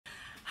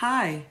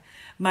Hi,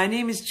 my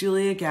name is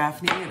Julia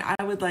Gaffney, and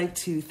I would like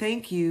to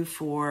thank you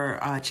for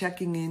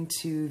checking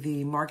into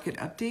the market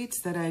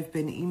updates that I've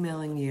been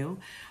emailing you.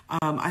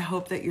 I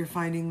hope that you're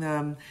finding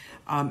them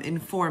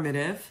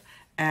informative,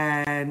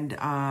 and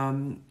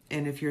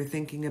if you're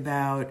thinking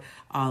about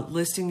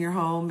listing your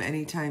home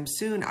anytime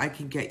soon, I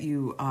can get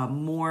you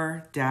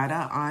more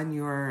data on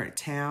your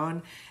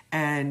town.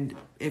 And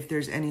if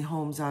there's any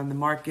homes on the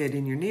market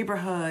in your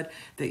neighborhood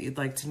that you'd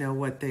like to know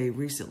what they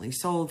recently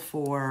sold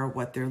for,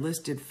 what they're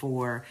listed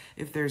for,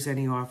 if there's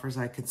any offers,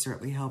 I can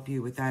certainly help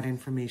you with that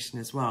information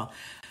as well.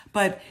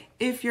 But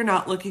if you're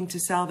not looking to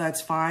sell, that's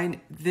fine.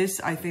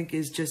 This, I think,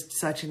 is just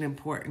such an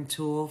important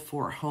tool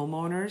for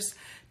homeowners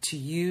to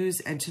use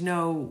and to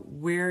know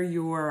where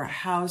your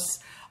house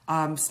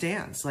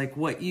stands, like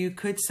what you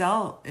could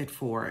sell it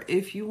for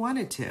if you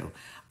wanted to.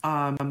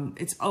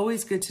 It's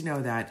always good to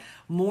know that.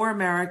 More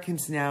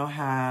Americans now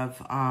have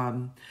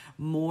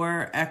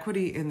more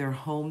equity in their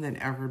home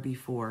than ever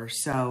before.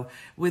 So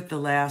with the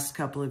last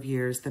couple of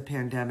years, the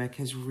pandemic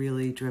has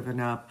really driven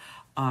up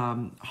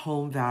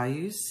home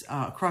values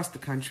across the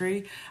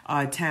country.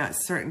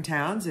 Certain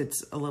towns,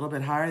 it's a little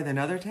bit higher than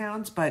other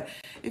towns. But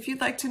if you'd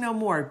like to know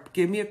more,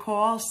 give me a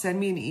call, send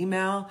me an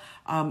email.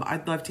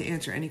 I'd love to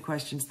answer any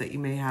questions that you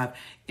may have.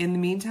 In the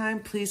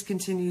meantime, please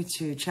continue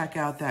to check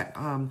out that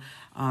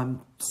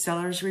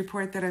seller's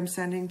report that I'm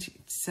sending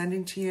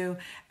to you.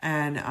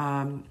 And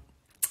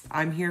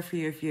I'm here for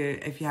you if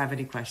you have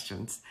any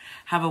questions.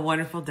 Have a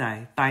wonderful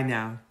day. Bye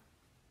now.